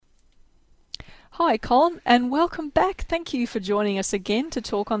Hi, Colin, and welcome back. Thank you for joining us again to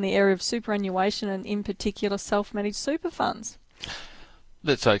talk on the area of superannuation and, in particular, self-managed super funds.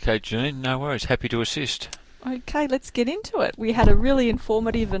 That's okay, Janine. No worries. Happy to assist. Okay, let's get into it. We had a really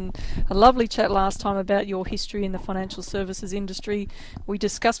informative and a lovely chat last time about your history in the financial services industry. We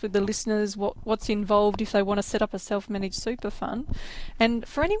discussed with the listeners what's involved if they want to set up a self-managed super fund. And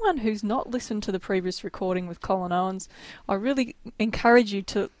for anyone who's not listened to the previous recording with Colin Owens, I really encourage you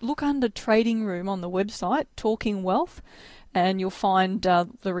to look under Trading Room on the website, Talking Wealth, and you'll find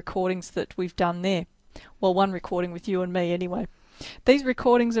the recordings that we've done there. Well, one recording with you and me anyway. These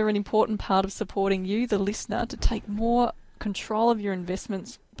recordings are an important part of supporting you, the listener, to take more control of your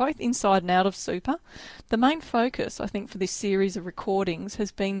investments, both inside and out of super. The main focus, I think, for this series of recordings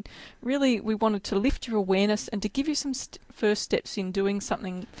has been really we wanted to lift your awareness and to give you some first steps in doing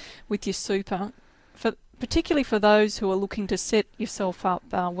something with your super, particularly for those who are looking to set yourself up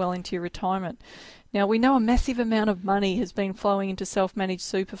well into your retirement. Now, we know a massive amount of money has been flowing into self-managed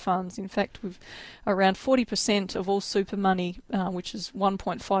super funds. In fact, we've around 40% of all super money, which is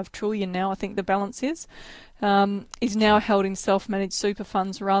 1.5 trillion now, I think the balance is now held in self-managed super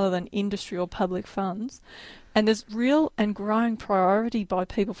funds rather than industry or public funds. And there's real and growing priority by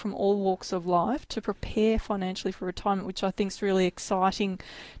people from all walks of life to prepare financially for retirement, which I think is really exciting,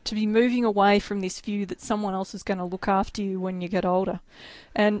 to be moving away from this view that someone else is going to look after you when you get older,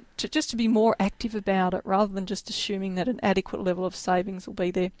 and to be more active about it rather than just assuming that an adequate level of savings will be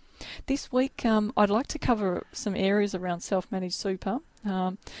there. This week, I'd like to cover some areas around self-managed super,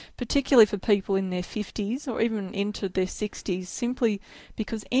 particularly for people in their 50s or even into their 60s, simply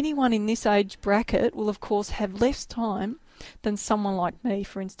because anyone in this age bracket will, of course, have less time than someone like me,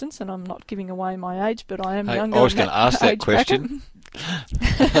 for instance, and I'm not giving away my age, but I am younger. I was going to ask that question.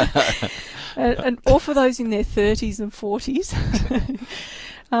 or for those in their 30s and 40s.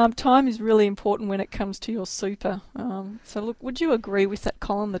 Time is really important when it comes to your super. So look, would you agree with that,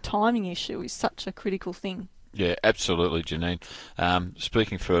 Colin? The timing issue is such a critical thing. Yeah, absolutely, Janine.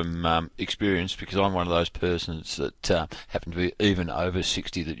 Speaking from experience, because I'm one of those persons that happen to be even over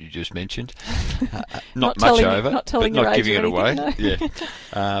 60 that you just mentioned. Not much over, not but not giving it away. No.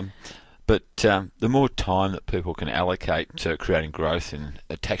 Yeah. But the more time that people can allocate to creating growth in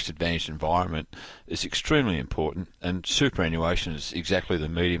a tax-advantaged environment is extremely important, and superannuation is exactly the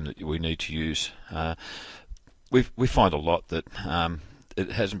medium that we need to use. We find a lot that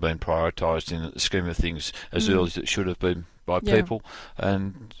it hasn't been prioritised in the scheme of things as early as it should have been by people,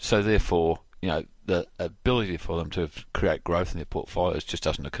 and so therefore, the ability for them to create growth in their portfolios just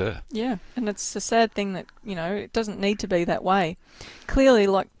doesn't occur. Yeah, and it's a sad thing that, it doesn't need to be that way. Clearly,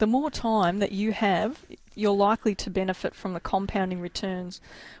 the more time that you have, you're likely to benefit from the compounding returns.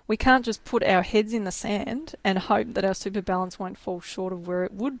 We can't just put our heads in the sand and hope that our super balance won't fall short of where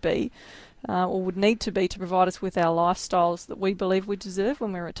it would be or would need to be to provide us with our lifestyles that we believe we deserve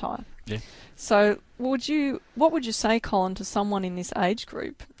when we retire. Yeah. So what would you say, Colin, to someone in this age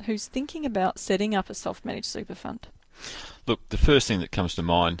group who's thinking about setting up a self-managed super fund? Look, the first thing that comes to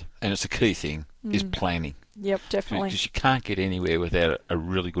mind, and it's a key thing, is planning. Yep, definitely. Because you can't get anywhere without a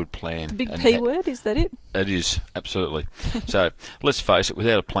really good plan. The big P word, is that it? It is, absolutely. So let's face it,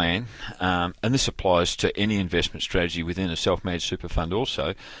 without a plan, and this applies to any investment strategy within a self-managed super fund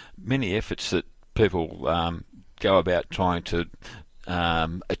also, many efforts that people go about trying to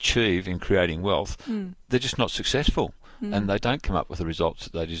achieve in creating wealth, they're just not successful, and they don't come up with the results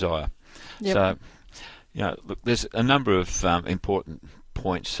that they desire. Yep. So, look, there's a number of important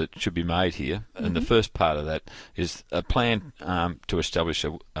points that should be made here, and the first part of that is a plan to establish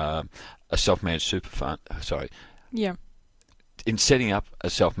a self-managed super fund. Yeah. In setting up a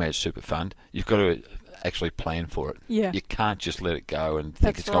self-managed super fund, you've got to actually plan for it. Yeah. You can't just let it go and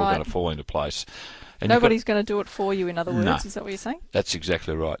think it's all going to fall into place. And nobody's going to do it for you, in other words. No, is that what you're saying? That's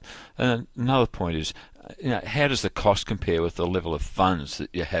exactly right. And another point is, how does the cost compare with the level of funds that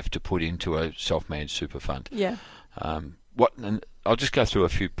you have to put into a self-managed super fund? Yeah. And I'll just go through a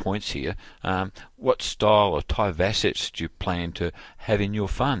few points here. What style or type of assets do you plan to have in your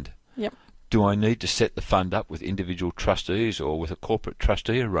fund? Yep. Do I need to set the fund up with individual trustees or with a corporate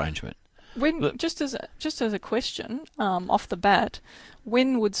trustee arrangement? Just as a question, off the bat,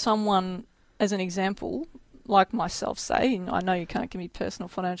 when would someone, as an example, like myself, say, and I know you can't give me personal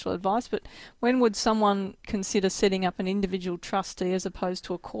financial advice, but when would someone consider setting up an individual trustee as opposed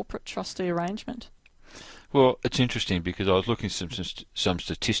to a corporate trustee arrangement? Well, it's interesting because I was looking at some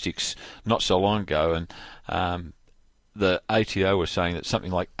statistics not so long ago, and the ATO was saying that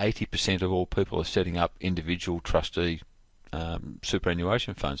something like 80% of all people are setting up individual trustee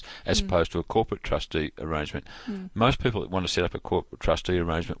superannuation funds as opposed to a corporate trustee arrangement. Most people that want to set up a corporate trustee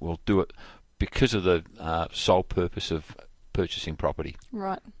arrangement will do it because of the sole purpose of purchasing property.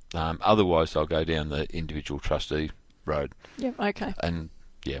 Right. Otherwise, they'll go down the individual trustee road. Yep. Okay. And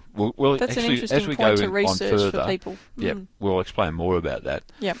yeah, we'll That's actually, an interesting as we point go to research on further, for people. Yeah, we'll explain more about that.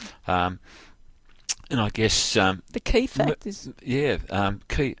 Yep. And I guess the key fact is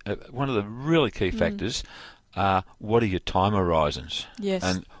key. One of the really key factors are what are your time horizons? Yes.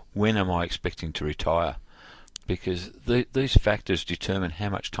 And when am I expecting to retire? Because these factors determine how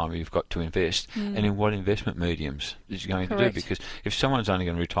much time you've got to invest and in what investment mediums is going to do. Because if someone's only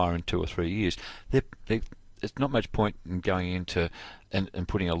going to retire in 2 or 3 years, there's not much point in going into and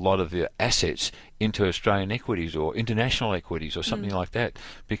putting a lot of your assets into Australian equities or international equities or something like that,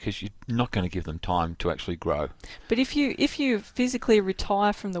 because you're not going to give them time to actually grow. But if you physically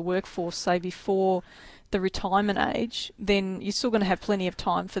retire from the workforce, say before the retirement age, then you're still going to have plenty of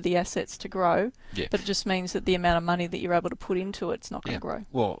time for the assets to grow. Yeah. But it just means that the amount of money that you're able to put into it's not going to grow.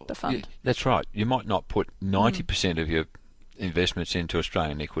 Well, the fund. Yeah, that's right. You might not put 90% of your investments into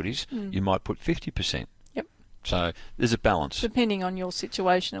Australian equities. You might put 50%. Yep. So there's a balance. Depending on your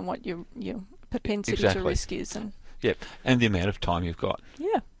situation and what your propensity to risk is. And the amount of time you've got.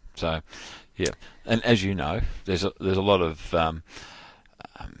 Yeah. So, yeah. And as you know, there's a lot of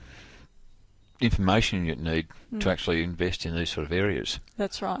information you need to actually invest in these sort of areas.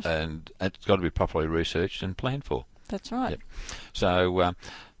 That's right. And it's got to be properly researched and planned for. That's right. Yep. So,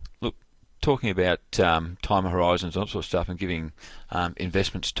 look, talking about time horizons and that sort of stuff and giving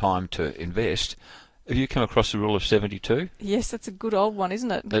investments time to invest, have you come across the rule of 72? Yes, that's a good old one, isn't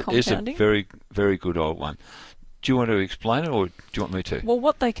it? It is a very, very good old one. Do you want to explain it, or do you want me to? Well,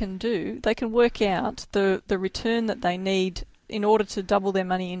 what they can do, they can work out the return that they need in order to double their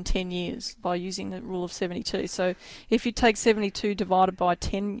money in 10 years by using the rule of 72. So if you take 72 divided by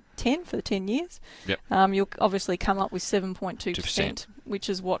 10 for the 10 years, you'll obviously come up with 7.2%, which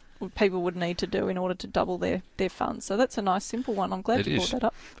is what people would need to do in order to double their funds. So that's a nice simple one. I'm glad you brought that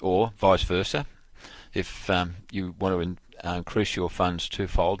up. Or vice versa. If you want to increase your funds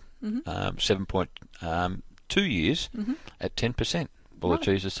twofold, 7.2 years at 10% will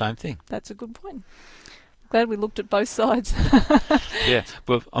achieve the same thing. That's a good point. Glad we looked at both sides. Yeah,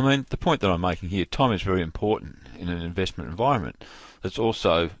 well, I mean, the point that I'm making here, time is very important in an investment environment. It's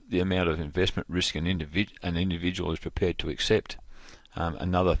also the amount of investment risk an individual is prepared to accept.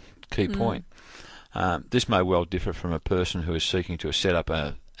 Another key point. This may well differ from a person who is seeking to set up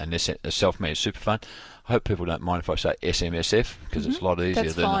a self-managed super fund. I hope people don't mind if I say SMSF, because it's a lot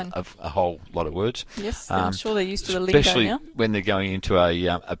easier than a whole lot of words. Yes, I'm sure they're used to the lingo now. Especially when they're going into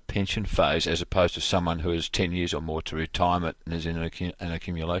a pension phase, as opposed to someone who is 10 years or more to retirement and is in an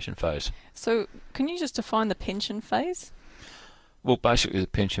accumulation phase. So can you just define the pension phase? Well, basically the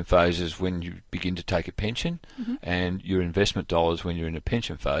pension phase is when you begin to take a pension, and your investment dollars when you're in a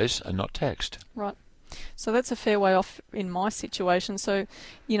pension phase are not taxed. Right. So that's a fair way off in my situation. So,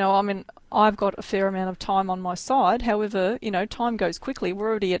 I mean, I've got a fair amount of time on my side. However, time goes quickly. We're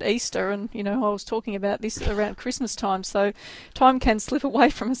already at Easter and, I was talking about this around Christmas time. So time can slip away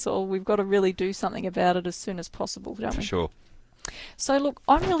from us all. We've got to really do something about it as soon as possible, don't we? For sure. So look,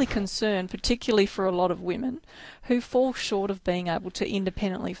 I'm really concerned, particularly for a lot of women who fall short of being able to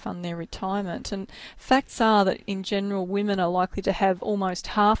independently fund their retirement. And facts are that in general, women are likely to have almost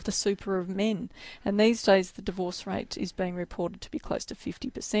half the super of men. And these days, the divorce rate is being reported to be close to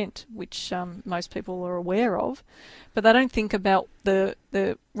 50%, which most people are aware of. But they don't think about the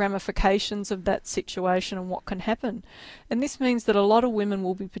ramifications of that situation and what can happen. And this means that a lot of women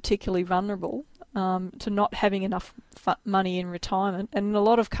will be particularly vulnerable to not having enough money in retirement, and in a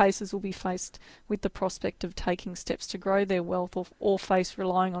lot of cases will be faced with the prospect of taking steps to grow their wealth or face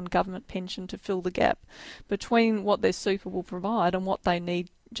relying on government pension to fill the gap between what their super will provide and what they need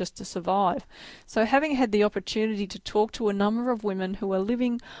just to survive. So having had the opportunity to talk to a number of women who are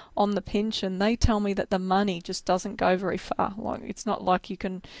living on the pension, they tell me that the money just doesn't go very far. Like, it's not like you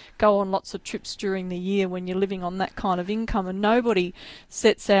can go on lots of trips during the year when you're living on that kind of income, and nobody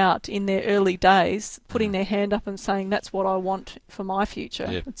sets out in their early days putting their hand up and saying that's what I want for my future.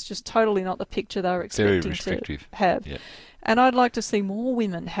 Yep. It's just totally not the picture they were expecting to have. Yep. And I'd like to see more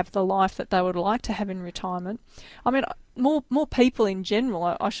women have the life that they would like to have in retirement. I mean, more people in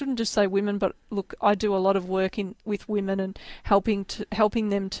general. I shouldn't just say women, but look, I do a lot of work with women and helping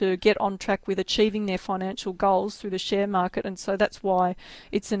them to get on track with achieving their financial goals through the share market, and so that's why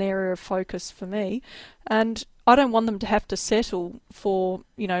it's an area of focus for me. And I don't want them to have to settle for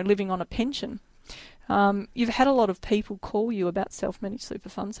living on a pension. You've had a lot of people call you about self-managed super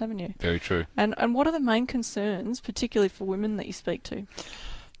funds, haven't you? Very true. And what are the main concerns, particularly for women, that you speak to?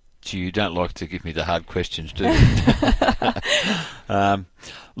 Gee, you don't like to give me the hard questions, do you?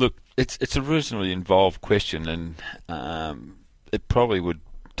 Look, it's a reasonably involved question, and it probably would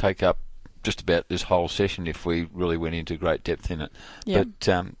take up just about this whole session if we really went into great depth in it. Yep.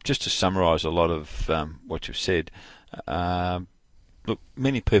 But just to summarise a lot of what you've said, look,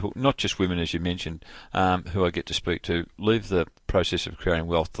 many people, not just women as you mentioned, who I get to speak to, leave the process of creating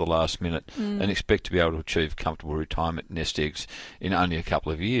wealth to the last minute and expect to be able to achieve comfortable retirement nest eggs in only a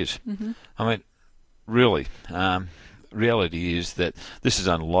couple of years. Mm-hmm. I mean, really, reality is that this is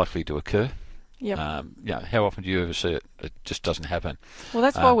unlikely to occur. Yep. How often do you ever see it? It just doesn't happen. Well,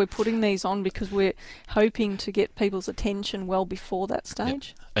 that's why we're putting these on, because we're hoping to get people's attention well before that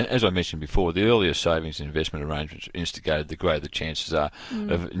stage. Yeah. And as I mentioned before, the earlier savings and investment arrangements instigated, the greater the chances are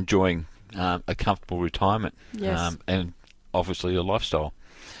of enjoying a comfortable retirement. Yes. And obviously a lifestyle.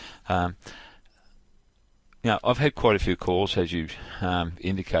 Now, I've had quite a few calls, as you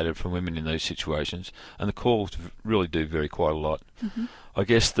indicated, from women in these situations, and the calls really do vary quite a lot. Mm-hmm. I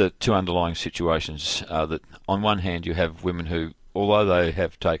guess the two underlying situations are that, on one hand, you have women who, although they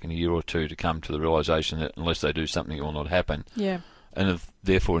have taken a year or two to come to the realisation that unless they do something, it will not happen, and have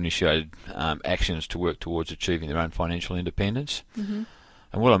therefore initiated actions to work towards achieving their own financial independence. Mm-hmm.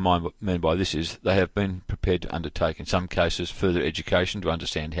 And what I mean by this is they have been prepared to undertake, in some cases, further education to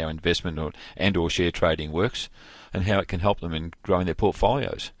understand how investment or share trading works and how it can help them in growing their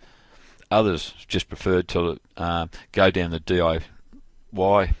portfolios. Others just preferred to go down the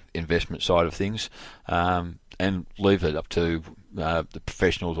DIY investment side of things and leave it up to the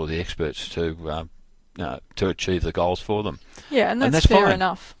professionals or the experts to achieve the goals for them. Yeah, and that's fair fine.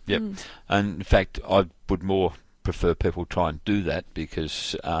 enough. Yep. And in fact, I would more prefer people try and do that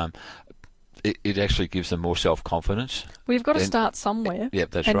because it actually gives them more self-confidence. We've got to start somewhere.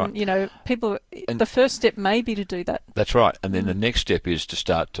 Yep, that's and, right. You know, the first step may be to do that. That's right. And then the next step is to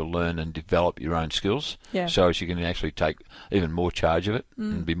start to learn and develop your own skills so as you can actually take even more charge of it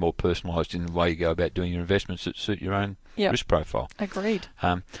and be more personalised in the way you go about doing your investments that suit your own risk profile. Agreed.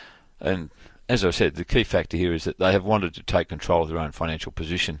 And as I said, the key factor here is that they have wanted to take control of their own financial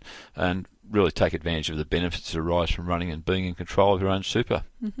position and really take advantage of the benefits that arise from running and being in control of your own super.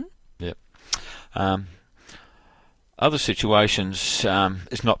 Mm-hmm. Yep. Other situations,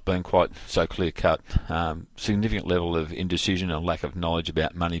 it's not been quite so clear-cut. Significant level of indecision and lack of knowledge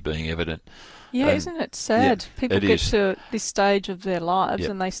about money being evident. Yeah, isn't it sad? People get to this stage of their lives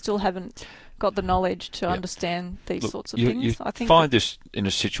and they still haven't got the knowledge to understand these sorts of things. I think find this in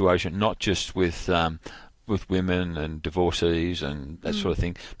a situation not just with women and divorcees and that sort of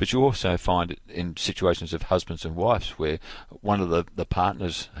thing, but you also find it in situations of husbands and wives where one of the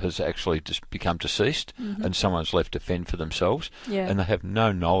partners has actually just become deceased and someone's left to fend for themselves and they have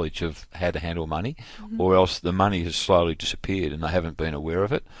no knowledge of how to handle money or else the money has slowly disappeared and they haven't been aware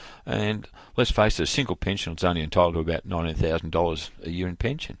of it. And let's face it, a single pension is only entitled to about $19,000 a year in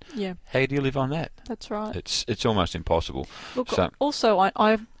pension. Yeah. How do you live on that? That's right. It's almost impossible. Look, also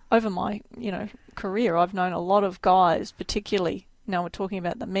I've over my career, I've known a lot of guys, particularly, now we're talking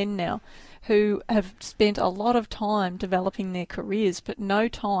about the men now, who have spent a lot of time developing their careers, but no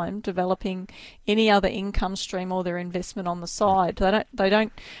time developing any other income stream or their investment on the side. They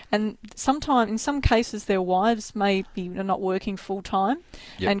don't, and sometimes, in some cases, their wives may be not working full time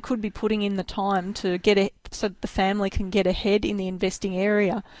and could be putting in the time to so the family can get ahead in the investing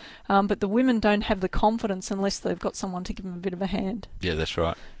area. But the women don't have the confidence unless they've got someone to give them a bit of a hand. Yeah, that's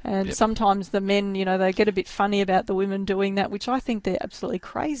right. And sometimes the men, they get a bit funny about the women doing that, which I think they're absolutely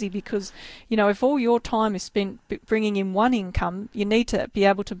crazy because, if all your time is spent bringing in one income, you need to be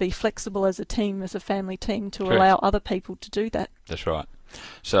able to be flexible as a team, as a family team, to allow other people to do that. That's right.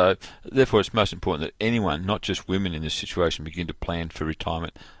 So, therefore, it's most important that anyone, not just women in this situation, begin to plan for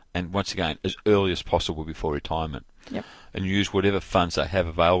retirement and, once again, as early as possible before retirement. Yep. And use whatever funds they have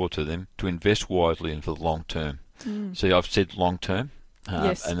available to them to invest wisely and for the long term. See, I've said long term,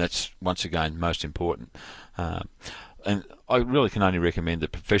 and that's, once again, most important. And I really can only recommend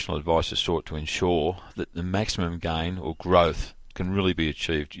that professional advice is sought to ensure that the maximum gain or growth can really be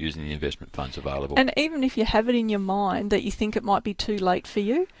achieved using the investment funds available. And even if you have it in your mind that you think it might be too late for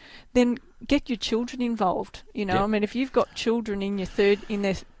you, then get your children involved. I mean, if you've got children in their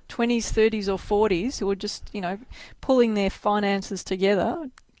 20s, 30s or 40s who are just, pulling their finances together,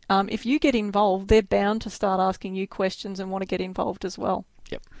 if you get involved, they're bound to start asking you questions and want to get involved as well.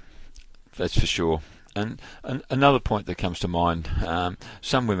 Yep, that's for sure. And another point that comes to mind,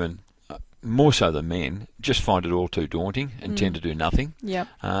 some women, more so than men, just find it all too daunting and tend to do nothing. Yep.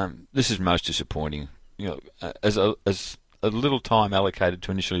 This is most disappointing. As a little time allocated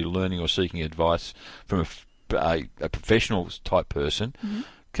to initially learning or seeking advice from a professional type person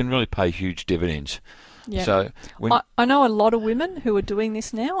can really pay huge dividends. Yeah. So I know a lot of women who are doing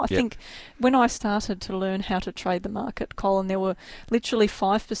this now. I Yep. think when I started to learn how to trade the market, Colin, there were literally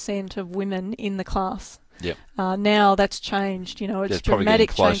 5% of women in the class. Yep. Now that's changed. You know, it's It's probably getting dramatic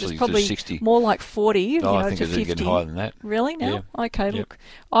change. closer It's to probably 60. more like 40, you I know, think to it's 50. getting higher than that. Really now? Yeah. Okay, Yep. look,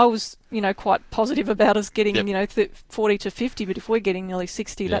 I was, you know, quite positive about us getting, Yep. you know, 40 to 50, but if we're getting nearly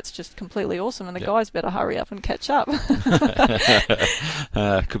 60, Yep. that's just completely awesome, and the Yep. guys better hurry up and catch up.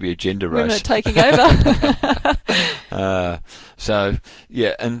 Could be a gender Women are race. taking over. So,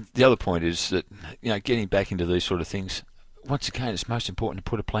 yeah, and the other point is that, you know, getting back into these sort of things, once again, it's most important to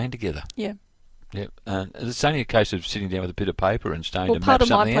put a plan together. Yeah. Yeah, and it's only a case of sitting down with a bit of paper and starting Well, to part map of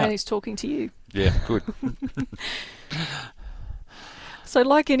my something plan out. is talking to you. Yeah, good. So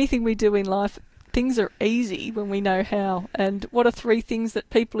like anything we do in life, things are easy when we know how. And what are 3 things that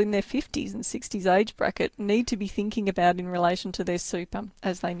people in their 50s and 60s age bracket need to be thinking about in relation to their super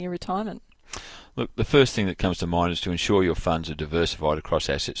as they near retirement? Look, the first thing that comes to mind is to ensure your funds are diversified across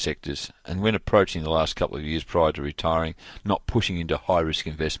asset sectors, and when approaching the last couple of years prior to retiring, not pushing into high-risk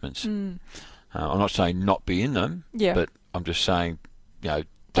investments. I'm not saying not be in them, Yeah. but I'm just saying, you know,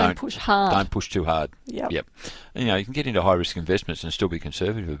 Don't push hard. Don't push too hard. Yep. Yep. And, you know, you can get into high-risk investments and still be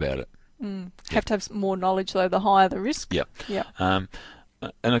conservative about it. Have to have more knowledge, though, the higher the risk. Yep. Yep. And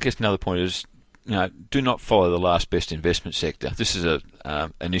I guess another point is, you know, do not follow the last best investment sector. This is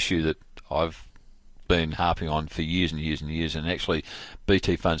an issue that I've been harping on for years and years and years, and actually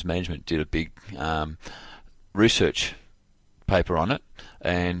BT Funds Management did a big research paper on it,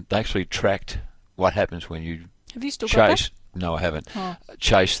 and they actually tracked what happens when you Have you still got chase. No, I haven't. Oh.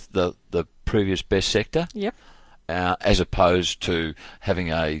 Chase the previous best sector. that? Yep. As opposed to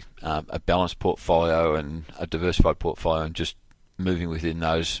having a balanced portfolio and a diversified portfolio and just moving within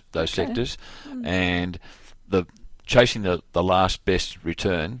those sectors. And the chasing the last best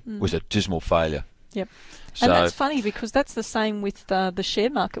return was a dismal failure. Yep. So, And that's funny because that's the same with the share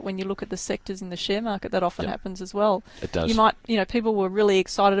market. When you look at the sectors in the share market, that often Yep. happens as well. It does. You might, you know, people were really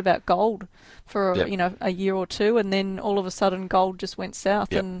excited about gold for, Yep. you know, a year or two, and then all of a sudden gold just went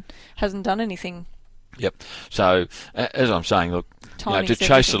south Yep. and hasn't done anything. Yep. So, as I'm saying, look, you know, Timing's to chase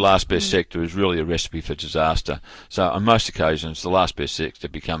the everything. last best sector is really a recipe for disaster. So, on most occasions, the last best sector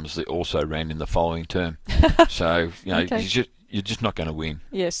becomes the also ran in the following term. So, you know, Okay. you're just not going to win.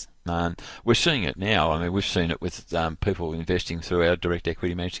 Yes. And we're seeing it now. I mean, we've seen it with people investing through our direct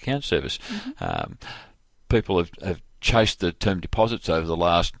equity managed account service. People have chased the term deposits over the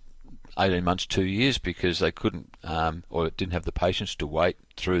last 18 months, 2 years, because they couldn't or didn't have the patience to wait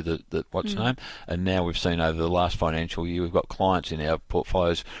through the what's name. And now we've seen over the last financial year, we've got clients in our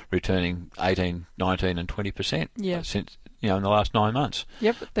portfolios returning 18, 19 and 20% Yeah. since, you know, in the last 9 months.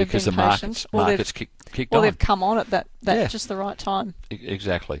 Yep. They've Because been the patient. markets kicked Or on. they've come on at that Yeah. just the right time.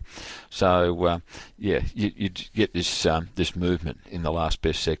 Exactly. So yeah, you get this movement in the last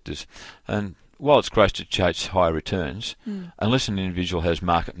best sectors, and while it's great to chase higher returns, unless an individual has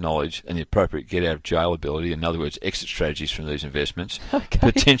market knowledge and the appropriate get out of jail ability, in other words, exit strategies from these investments, Okay.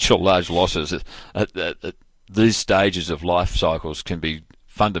 potential large losses at these stages of life cycles can be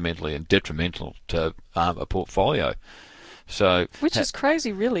fundamentally and detrimental to a portfolio. So, Which is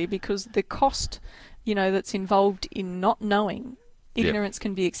crazy, really, because the cost, you know, that's involved in not knowing. Yep. Ignorance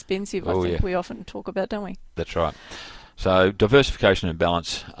can be expensive, I Oh, think yeah. we often talk about, don't we? That's right. So diversification and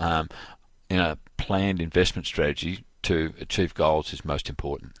balance in a planned investment strategy to achieve goals is most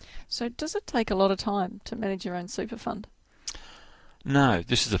important. So does it take a lot of time to manage your own super fund? No,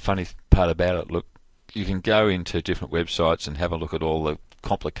 this is the funny part about it. Look, you can go into different websites and have a look at all the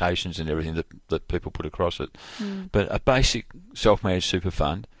complications and everything that people put across it. But a basic self-managed super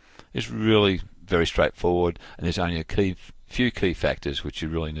fund is really very straightforward, and there's only few key factors which you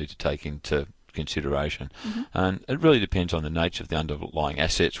really need to take into consideration. And it really depends on the nature of the underlying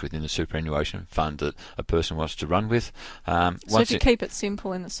assets within the superannuation fund that a person wants to run with. So if you keep it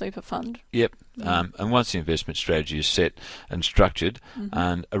simple in the super fund. Yep. And once the investment strategy is set and structured,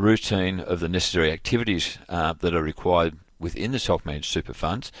 and a routine of the necessary activities that are required within the self-managed super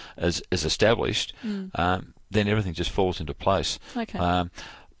funds is established, then everything just falls into place. Okay.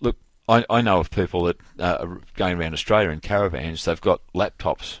 Look, I know of people that are going around Australia in caravans. They've got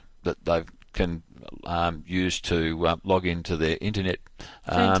laptops that they can use to log into their internet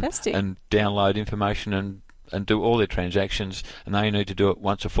Fantastic. and download information and do all their transactions, and they need to do it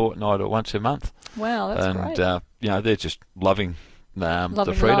once a fortnight or once a month. Wow, that's And great. you know, they're just loving the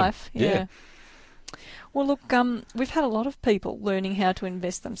Loving freedom. life. Yeah. Well, look, we've had a lot of people learning how to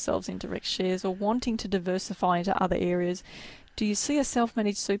invest themselves in direct shares or wanting to diversify into other areas. Do you see a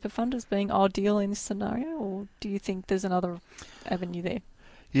self-managed super fund as being ideal in this scenario, or do you think there's another avenue there?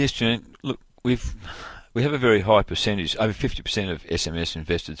 Yes, Janine. Look, we have a very high percentage, over 50% of SMS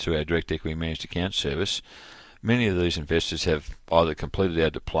invested through our direct equity managed account service. Many of these investors have either completed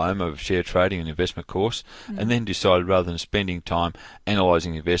our diploma of share trading and investment course and then decided rather than spending time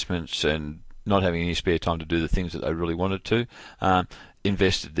analysing investments and not having any spare time to do the things that they really wanted to,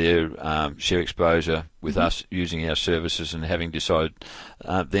 invested their share exposure with us using our services and having decided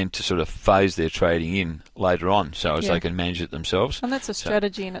then to sort of phase their trading in later on so as they can manage it themselves. And that's a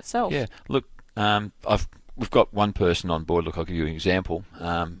strategy in itself. Yeah, look, we've got one person on board. Look, I'll give you an example.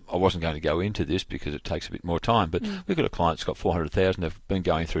 I wasn't going to go into this because it takes a bit more time, but we've got a client that's got 400,000. They've been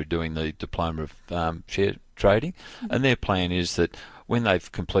going through doing the diploma of share trading, and their plan is that when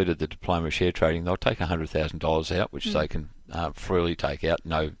they've completed the diploma of share trading, they'll take $100,000 out, which they can freely take out.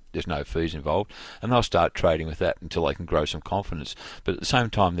 There's no fees involved, and they'll start trading with that until they can grow some confidence. But at the same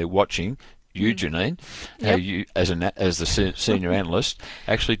time, they're watching you, Janine, how you, as the senior analyst,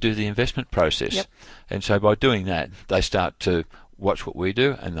 actually do the investment process. And so by doing that, they start to watch what we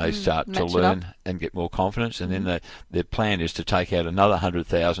do, and they start to learn and get more confidence. And then their plan is to take out another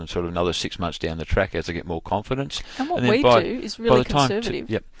 100,000, sort of another 6 months down the track as they get more confidence. And what we do is really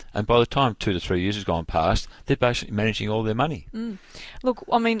conservative. And by the time 2 to 3 years has gone past, they're basically managing all their money. Look,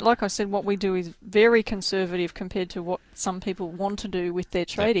 I mean, like I said, what we do is very conservative compared to what some people want to do with their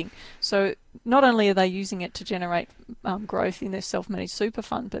trading. So not only are they using it to generate growth in their self-managed super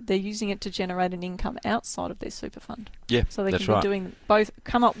fund, but they're using it to generate an income outside of their super fund. So they can be doing both.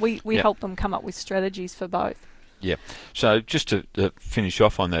 We help them come up with strategies for both. So just to finish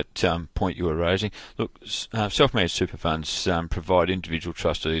off on that point you were raising, look, self-managed super funds provide individual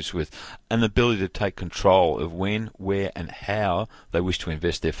trustees with an ability to take control of when, where and how they wish to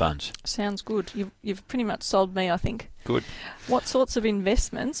invest their funds. Sounds good. You've pretty much sold me, I think. Good. What sorts of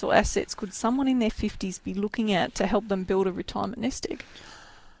investments or assets could someone in their 50s be looking at to help them build a retirement nest egg?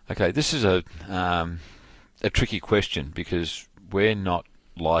 Okay, this is a tricky question because we're not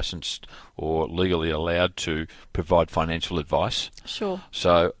licensed or legally allowed to provide financial advice. Sure.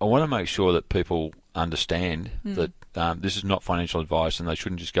 So I want to make sure that people understand that this is not financial advice and they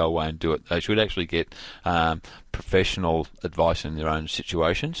shouldn't just go away and do it. They should actually get professional advice in their own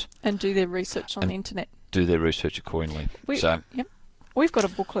situations. And do their research on the internet. Do their research accordingly. We've got a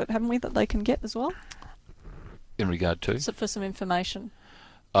booklet, haven't we, that they can get as well? In regard to? So for some information.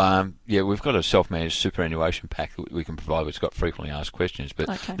 We've got a self-managed superannuation pack that we can provide. It's got frequently asked questions, but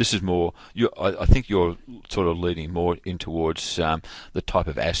this is more. I think you're sort of leading more in towards the type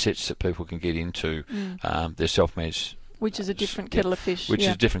of assets that people can get into. Their self-managed, which is a different kettle of fish. Which is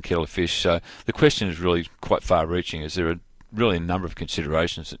a different kettle of fish. So the question is really quite far-reaching. Is there are really a number of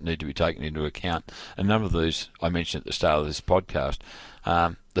considerations that need to be taken into account. A number of these I mentioned at the start of this podcast.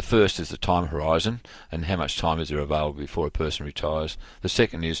 The first is the time horizon and how much time is there available before a person retires. The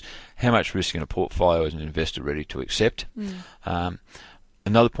second is how much risk in a portfolio is an investor ready to accept.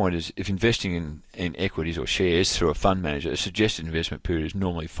 Another point is if investing in equities or shares through a fund manager, a suggested investment period is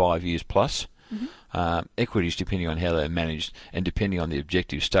normally 5 years plus. Equities, depending on how they're managed and depending on the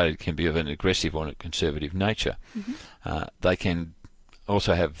objective stated, can be of an aggressive or a conservative nature. They can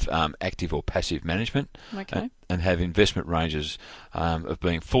also have active or passive management and have investment ranges of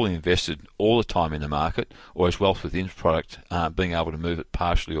being fully invested all the time in the market, or as wealth within product, being able to move it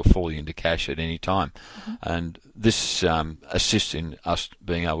partially or fully into cash at any time. And this assists in us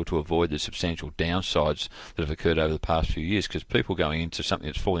being able to avoid the substantial downsides that have occurred over the past few years, because people going into something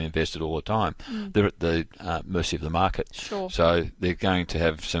that's fully invested all the time, they're at the mercy of the market. So they're going to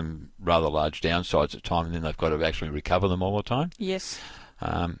have some rather large downsides at time, and then they've got to actually recover them all the time.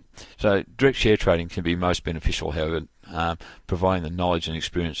 So direct share trading can be most beneficial, however, providing the knowledge and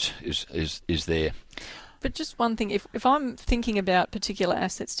experience is there. But just one thing, if I'm thinking about particular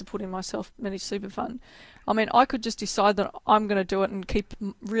assets to put in my self-managed super fund, I mean, I could just decide that I'm going to do it and keep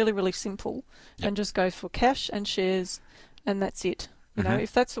really, really simple and just go for cash and shares, and that's it. You know,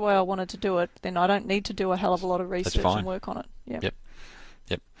 if that's the way I wanted to do it, then I don't need to do a hell of a lot of research and work on it.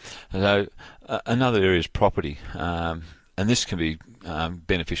 So another area is property. And this can be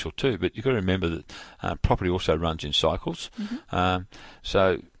beneficial too, but you've got to remember that property also runs in cycles.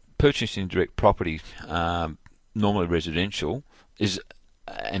 So purchasing direct property, normally residential, is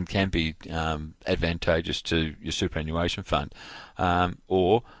and can be advantageous to your superannuation fund.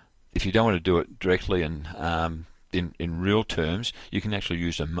 Or if you don't want to do it directly and in real terms, you can actually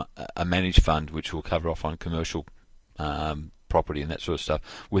use a managed fund which will cover off on commercial property and that sort of stuff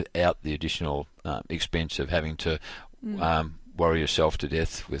without the additional expense of having to worry yourself to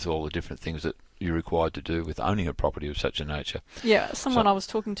death with all the different things that you're required to do with owning a property of such a nature. Yeah, someone I was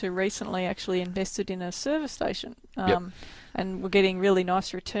talking to recently actually invested in a service station, and we're getting really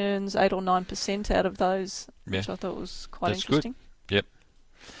nice returns, 8 or 9% out of those, which I thought was quite interesting. Good.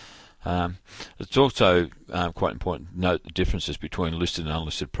 Yep. It's also quite important to note the differences between listed and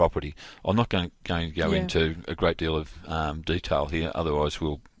unlisted property. I'm not going to go into a great deal of detail here, otherwise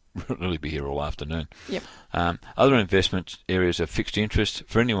we'll really be here all afternoon. Yep. Other investment areas are fixed interest.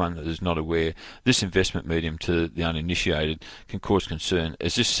 For anyone that is not aware, this investment medium to the uninitiated can cause concern,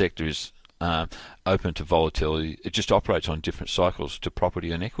 as this sector is open to volatility. It just operates on different cycles to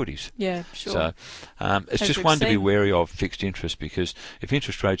property and equities. Yeah, sure. So it's just one to be wary of, fixed interest, because if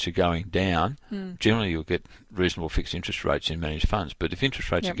interest rates are going down, generally you'll get reasonable fixed interest rates in managed funds. But if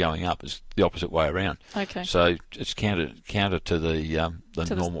interest rates are going up, it's the opposite way around. Okay. So it's counter to the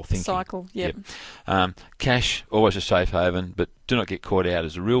normal thinking. Cycle. Yep. Cash, always a safe haven, but do not get caught out,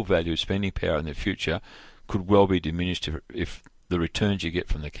 as the real value of spending power in the future could well be diminished if the returns you get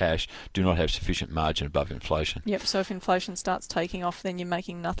from the cash do not have sufficient margin above inflation. Yep, so if inflation starts taking off, then you're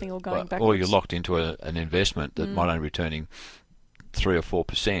making nothing or going backwards. Or you're locked into an investment that might only be returning 3 or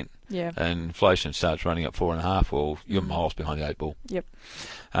 4%, and inflation starts running at 4.5%, or you're miles behind the 8 ball. Yep.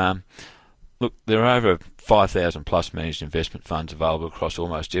 Look, there are over 5,000 plus managed investment funds available across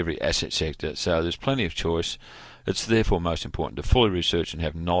almost every asset sector, so there's plenty of choice. It's therefore most important to fully research and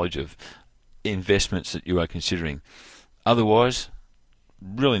have knowledge of investments that you are considering. Otherwise,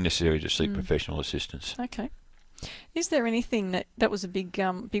 really necessary to seek professional assistance. Okay. Is there anything that was a big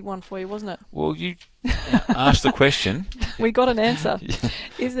one for you, wasn't it? Well, you asked the question. We got an answer.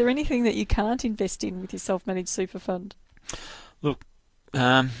 Is there anything that you can't invest in with your self-managed super fund? Look,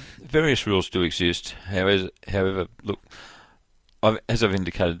 various rules do exist. However, look, as I've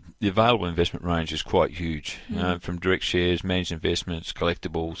indicated, the available investment range is quite huge, from direct shares, managed investments,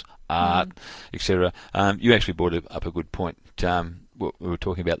 collectibles, art, etc. You actually brought up a good point. What we were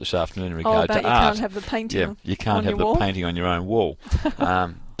talking about this afternoon in regard to art. You can't have the painting you can't have the painting on your own wall.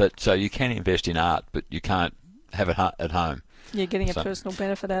 But so you can invest in art, but you can't have it at home. You're getting a personal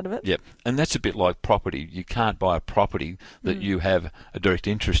benefit out of it. Yep, and that's a bit like property. You can't buy a property that you have a direct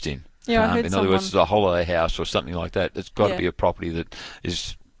interest in. Yeah, I heard in other words, it's a holiday house or something like that. It's got to be a property that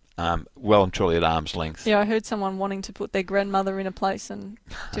is well and truly at arm's length. Yeah, I heard someone wanting to put their grandmother in a place and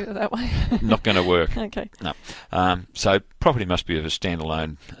do it that way. Not going to work. Okay. No. So property must be of a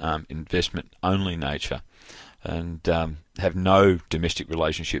standalone investment-only nature, and have no domestic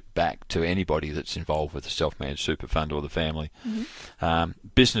relationship back to anybody that's involved with the self-managed super fund or the family.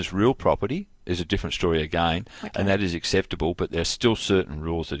 Business real property is a different story again, and that is acceptable, but there are still certain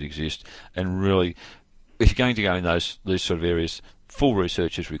rules that exist, and really, if you're going to go in these sort of areas, full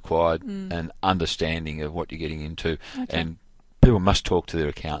research is required and understanding of what you're getting into, and people must talk to their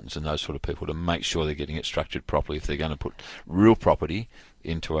accountants and those sort of people to make sure they're getting it structured properly if they're going to put real property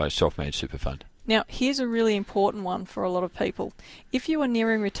into a self-managed super fund. Now, here's a really important one for a lot of people. If you are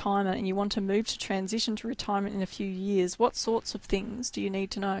nearing retirement and you want to move to transition to retirement in a few years, what sorts of things do you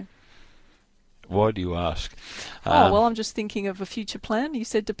need to know? Why do you ask? Well, I'm just thinking of a future plan. You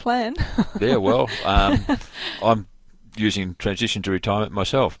said to plan. Yeah, well, I'm using transition to retirement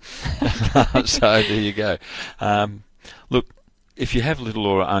myself. So there you go. Look, if you have little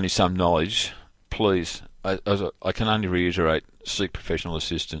or only some knowledge, please, I can only reiterate, seek professional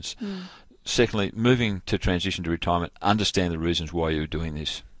assistance. Secondly, moving to transition to retirement, understand the reasons why you're doing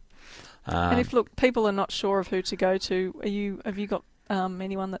this. And if people are not sure of who to go to, have you got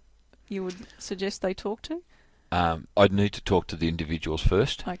anyone that you would suggest they talk to? I'd need to talk to the individuals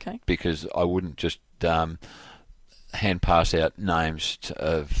first. Okay. Because I wouldn't just hand pass out names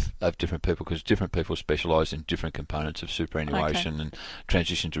of different people, because different people specialise in different components of superannuation and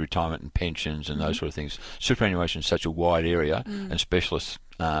transition to retirement and pensions and those sort of things. Superannuation is such a wide area, and specialists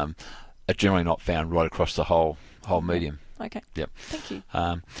are generally not found right across the whole medium. Okay. Yep. Thank you.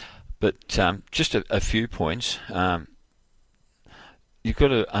 But just a few points. You've got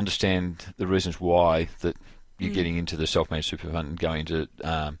to understand the reasons why that you're getting into the self-managed super fund and going into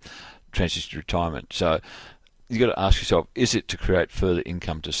transition to retirement. So you've got to ask yourself, is it to create further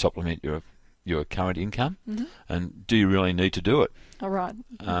income to supplement your current income? And do you really need to do it? All right.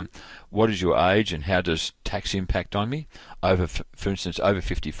 What is your age and how does tax impact on me? For instance, over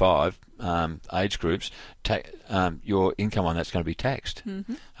 55 age groups, your income on that's going to be taxed.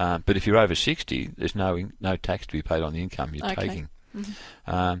 But if you're over 60, there's no tax to be paid on the income you're taking.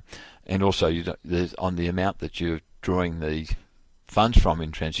 And also, there's on the amount that you're drawing the funds from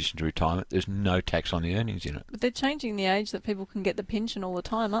in transition to retirement, there's no tax on the earnings in it. But they're changing the age that people can get the pension all the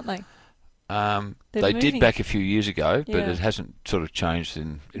time, aren't they? They did back a few years ago, but it hasn't sort of changed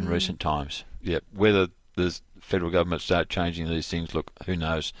in recent times. Yeah, whether the federal government start changing these things, look, who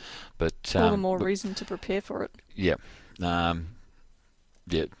knows? But all the more reason to prepare for it. Yeah,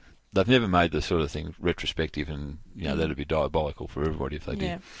 yeah. They've never made the sort of thing retrospective, and that'd be diabolical for everybody if they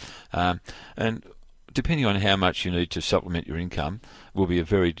did. And depending on how much you need to supplement your income will be a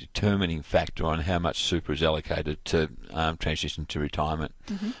very determining factor on how much super is allocated to transition to retirement,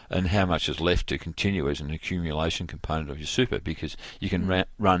 and how much is left to continue as an accumulation component of your super, because you can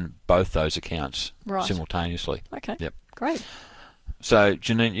run both those accounts simultaneously. Okay, yep. Great. So,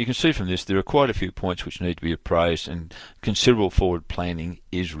 Janine, you can see from this there are quite a few points which need to be appraised, and considerable forward planning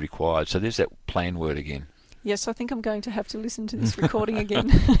is required. So there's that plan word again. Yes, I think I'm going to have to listen to this recording again.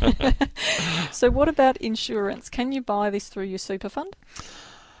 So what about insurance? Can you buy this through your super fund?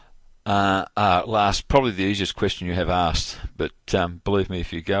 Last, probably the easiest question you have asked, but believe me,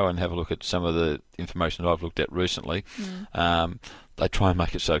 if you go and have a look at some of the information that I've looked at recently, they try and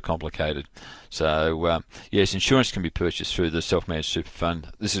make it so complicated. So, yes, insurance can be purchased through the self-managed super fund.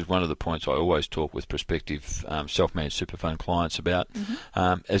 This is one of the points I always talk with prospective self-managed super fund clients about,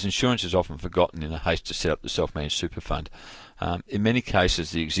 as insurance is often forgotten in a haste to set up the self-managed super fund. In many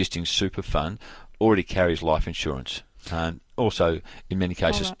cases, the existing super fund already carries life insurance, and also, in many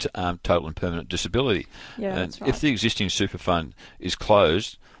cases, total and permanent disability. Yeah, and that's right. if the existing super fund is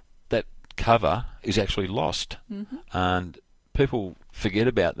closed, that cover is actually lost. And people forget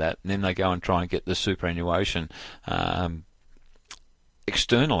about that, and then they go and try and get the superannuation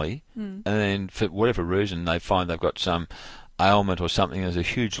externally, and then for whatever reason they find they've got some ailment or something. There's a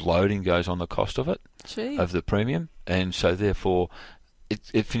huge loading goes on the cost of it, of the premium, and so therefore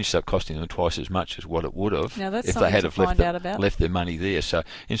it finishes up costing them twice as much as what it would have if they had left their money there. So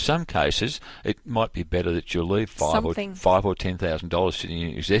in some cases, it might be better that you leave $5,000 or $10,000 sitting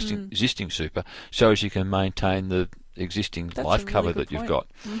in existing super, so as you can maintain the existing life cover that you've got.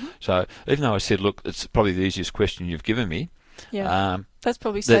 So even though I said, look, it's probably the easiest question you've given me. Yeah, that's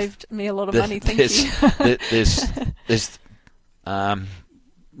probably saved me a lot of money. Thank you. There's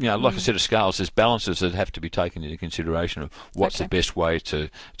like I said, of scales, there's balances that have to be taken into consideration of what's the best way to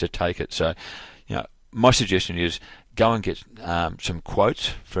take it. So, my suggestion is go and get some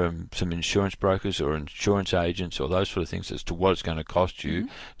quotes from some insurance brokers or insurance agents or those sort of things as to what it's going to cost you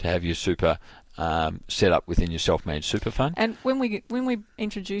to have your super set up within your self-managed super fund. And when we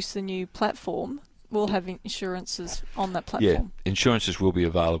introduce the new platform, we'll have insurances on that platform. Yeah, insurances will be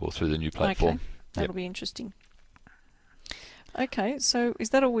available through the new platform. Okay, that'll be interesting. Okay, so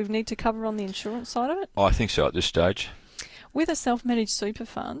is that all we need to cover on the insurance side of it? I think so at this stage. With a self-managed super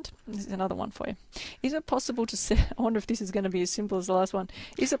fund, this is another one for you. Is it possible to set, I wonder if this is going to be as simple as the last one,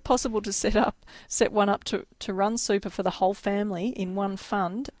 is it possible to set one up to run super for the whole family in one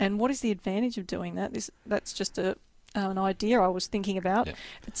fund? And what is the advantage of doing that? That's just an idea I was thinking about. Yep.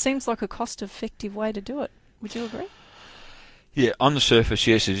 It seems like a cost-effective way to do it. Would you agree? Yeah, on the surface,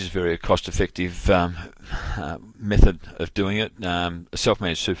 yes, it is a very cost-effective method of doing it. A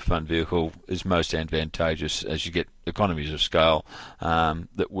self-managed super fund vehicle is most advantageous as you get economies of scale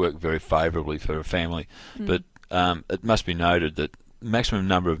that work very favourably for a family. But it must be noted that the maximum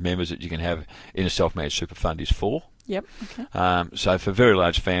number of members that you can have in a self-managed super fund is 4. Yep. Okay. So for very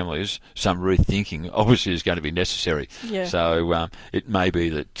large families, some rethinking obviously is going to be necessary. Yeah. So it may be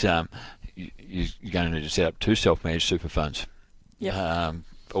that you're going to need to set up 2 self-managed super funds. Yep.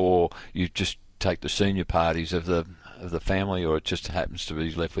 Or you just take the senior parties of the family, or it just happens to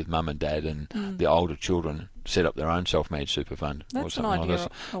be left with mum and dad and the older children set up their own self-managed super fund. That's or an something idea,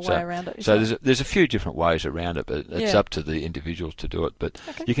 like way around it. So there's a few different ways around it, but it's up to the individuals to do it. But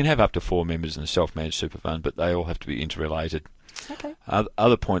you can have up to 4 members in the self-managed super fund, but they all have to be interrelated. Okay.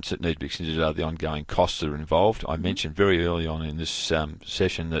 Other points that need to be considered are the ongoing costs that are involved. I mentioned very early on in this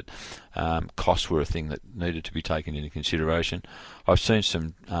session that costs were a thing that needed to be taken into consideration. I've seen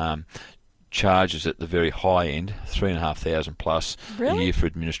some charges at the very high end, $3,500 plus a year for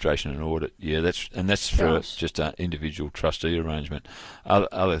administration and audit. Yeah, that's for just an individual trustee arrangement.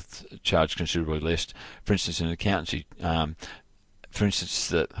 Other charge considerably less. For instance, in accountancy, the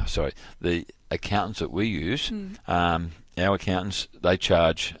accountants that we use, our accountants, they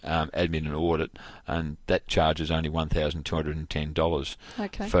charge admin and audit, and that charge is only $1,210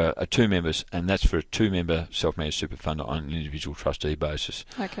 for a 2 members, and that's for a 2-member self-managed super fund on an individual trustee basis.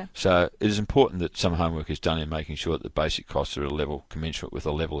 Okay. So it is important that some homework is done in making sure that the basic costs are at a level commensurate with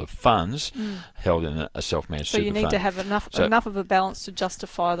the level of funds held in a self-managed super fund. So you need to have enough of a balance to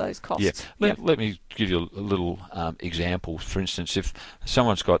justify those costs. Yeah. Let me give you a little example. For instance, if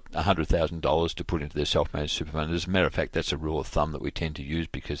someone's got $100,000 to put into their self-managed super fund, as a matter of fact, that's a rule of thumb that we tend to use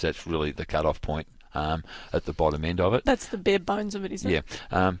because that's really the cut-off point. at the bottom end of it. That's the bare bones of it, isn't it?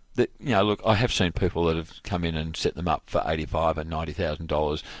 Yeah. Look, I have seen people that have come in and set them up for $85,000 and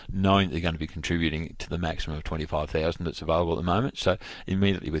 $90,000, knowing they're going to be contributing to the maximum of $25,000 that's available at the moment. So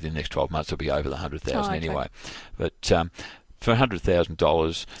immediately within the next 12 months, it'll be over the $100,000 anyway. But for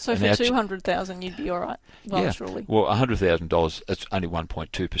 $100,000, so for $200,000, you'd be all right. Well, surely. Well, $100,000, that's only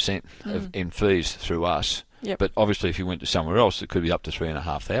 1.2% in fees through us. Yep. But obviously, if you went to somewhere else, it could be up to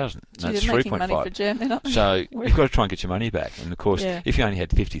 $3,500. That's you're making money for jam, then, aren't you? So you've got to try and get your money back. And of course, if you only had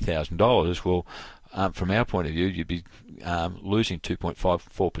 $50,000, well, from our point of view, you'd be losing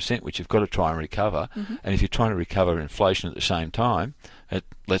 2.54%, which you've got to try and recover. Mm-hmm. And if you're trying to recover inflation at the same time,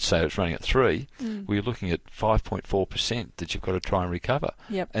 let's say it's running at 3, well, you're looking at 5.4% that you've got to try and recover.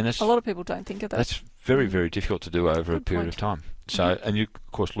 Yep. And that's, a lot of people don't think of that. That's very, very difficult to do over a period of time. So, Mm-hmm. and you're,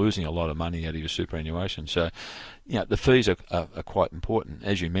 of course, losing a lot of money out of your superannuation. So, the fees are quite important.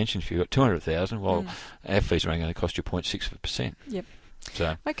 As you mentioned, if you've got $200,000, well, our fees are only going to cost you 0.6%. Yep.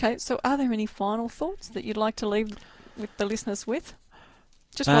 So, okay, so are there any final thoughts that you'd like to leave with the listeners with?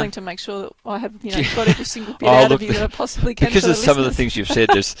 Just wanting to make sure that I have, got every single bit out of you that I possibly can. Because of some of the things you've said,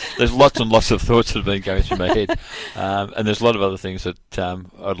 there's lots and lots of thoughts that have been going through my head, and there's a lot of other things that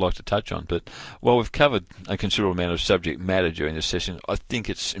I'd like to touch on. But while we've covered a considerable amount of subject matter during this session, I think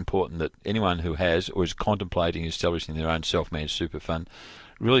it's important that anyone who has or is contemplating establishing their own self-managed super fund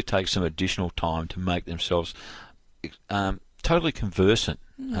really take some additional time to make themselves totally conversant,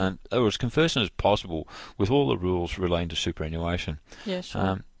 or as conversant as possible with all the rules relating to superannuation. Yeah,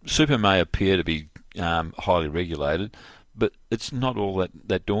 sure. Super may appear to be highly regulated, but it's not all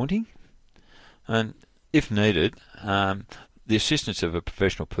that daunting. And if needed, the assistance of a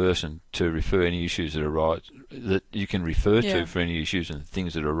professional person to refer any issues that arise, that you can refer to for any issues and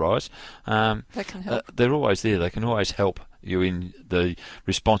things that arise, that can help. they're always there. They can always help you in the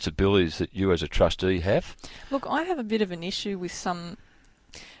responsibilities that you as a trustee have. Look, I have a bit of an issue with some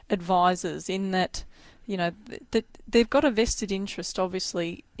advisors in that, that they've got a vested interest,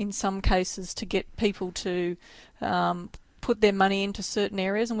 obviously, in some cases to get people to put their money into certain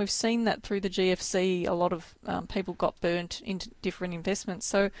areas, and we've seen that through the GFC. A lot of people got burnt into different investments.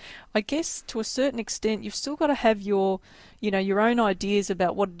 So I guess to a certain extent, you've still got to have your own ideas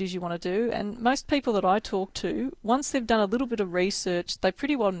about what it is you want to do. And most people that I talk to, once they've done a little bit of research, they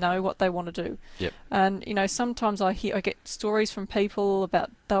pretty well know what they want to do. Yep. And sometimes I get stories from people about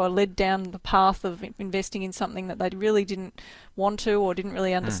they were led down the path of investing in something that they really didn't want to or didn't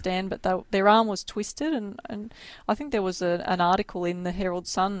really understand, but their arm was twisted. And I think there was an article in the Herald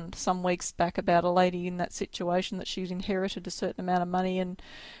Sun some weeks back about a lady in that situation, that she'd inherited a certain amount of money, and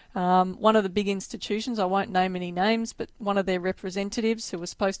one of the big institutions, I won't name any names, but one of their representatives who was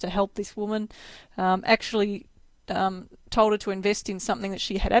supposed to help this woman actually told her to invest in something that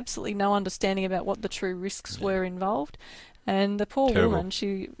she had absolutely no understanding about what the true risks were involved. And the poor woman,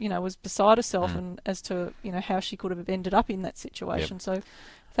 she was beside herself and as to how she could have ended up in that situation. Yep. So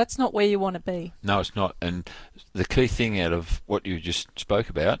that's not where you want to be. No, it's not. And the key thing out of what you just spoke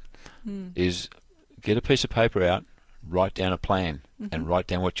about is get a piece of paper out, write down a plan, and write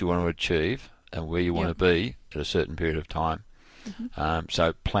down what you want to achieve and where you want to be at a certain period of time.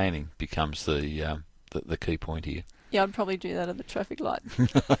 So planning becomes the key point here. Yeah, I'd probably do that at the traffic light.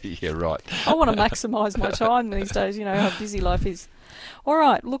 Yeah, right. I want to maximise my time these days, how busy life is. All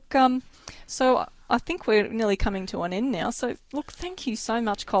right, look, so I think we're nearly coming to an end now. So, look, thank you so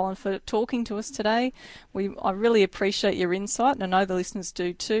much, Colin, for talking to us today. I really appreciate your insight, and I know the listeners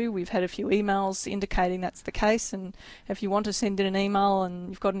do too. We've had a few emails indicating that's the case, and if you want to send in an email and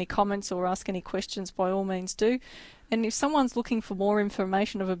you've got any comments or ask any questions, by all means do. And if someone's looking for more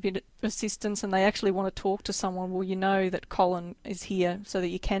information, of a bit of assistance, and they actually want to talk to someone, well, you know that Colin is here so that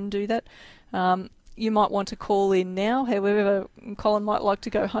you can do that. You might want to call in now. However, Colin might like to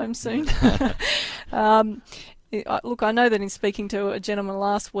go home soon. Look, I know that in speaking to a gentleman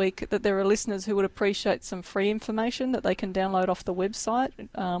last week that there are listeners who would appreciate some free information that they can download off the website.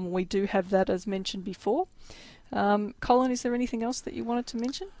 We do have that, as mentioned before. Colin, is there anything else that you wanted to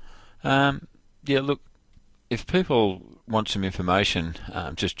mention? Yeah, look, if people want some information,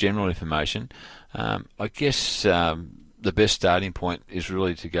 just general information, I guess the best starting point is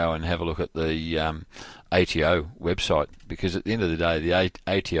really to go and have a look at the ATO website, because at the end of the day, the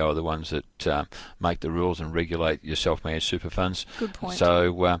ATO are the ones that make the rules and regulate your self-managed super funds. Good point.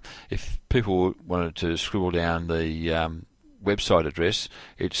 So if people wanted to scribble down the website address,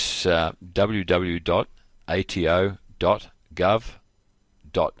 it's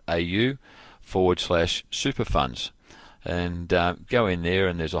www.ato.gov.au/superfunds, and go in there,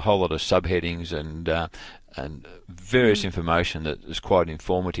 and there's a whole lot of subheadings and various information that is quite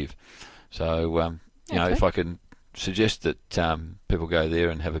informative. So, if I can suggest that people go there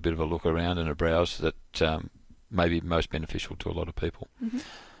and have a bit of a look around and a browse, that may be most beneficial to a lot of people.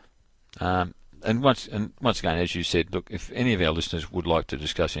 And once again, as you said, look, if any of our listeners would like to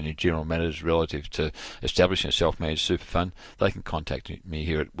discuss any general matters relative to establishing a self-managed super fund, they can contact me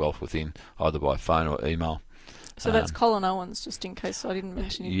here at Wealth Within, either by phone or email. So that's Colin Owens, just in case I didn't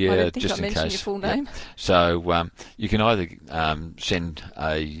mention you. Yeah, I don't think just I mentioned case, your full name. Yeah. So you can either send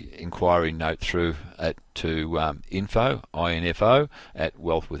a inquiry note through to info at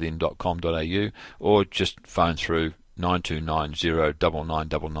wealthwithin.com.au, or just phone through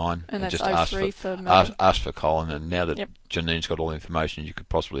 92909999 And that's just 03 for Melbourne. ask for Colin. And now that Janine's got all the information, you could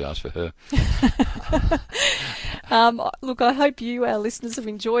possibly ask for her. Look, I hope you, our listeners, have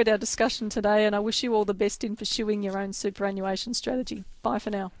enjoyed our discussion today, and I wish you all the best in pursuing your own superannuation strategy. Bye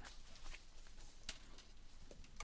for now.